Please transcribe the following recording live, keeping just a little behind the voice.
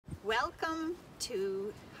Welcome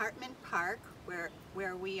to Hartman Park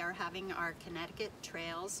where we are having our Connecticut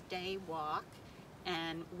Trails Day walk,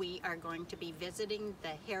 and we are going to be visiting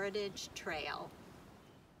the Heritage Trail.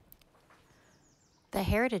 The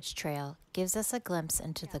Heritage Trail gives us a glimpse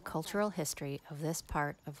into the cultural history of this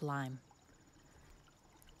part of Lyme.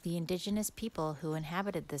 The indigenous people who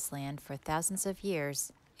inhabited this land for thousands of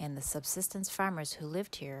years and the subsistence farmers who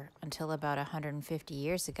lived here until about 150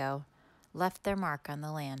 years ago left their mark on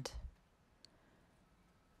the land.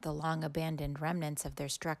 The long-abandoned remnants of their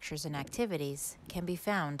structures and activities can be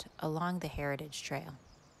found along the Heritage Trail.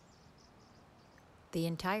 The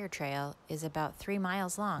entire trail is about 3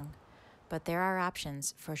 miles long, but there are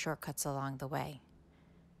options for shortcuts along the way.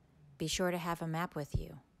 Be sure to have a map with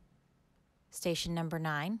you. Station number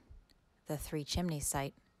 9, the Three Chimneys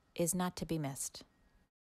site, is not to be missed.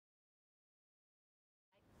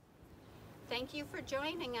 Thank you for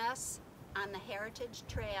joining us on the Heritage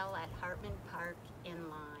Trail at Hartman Park in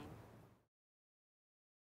Lyme.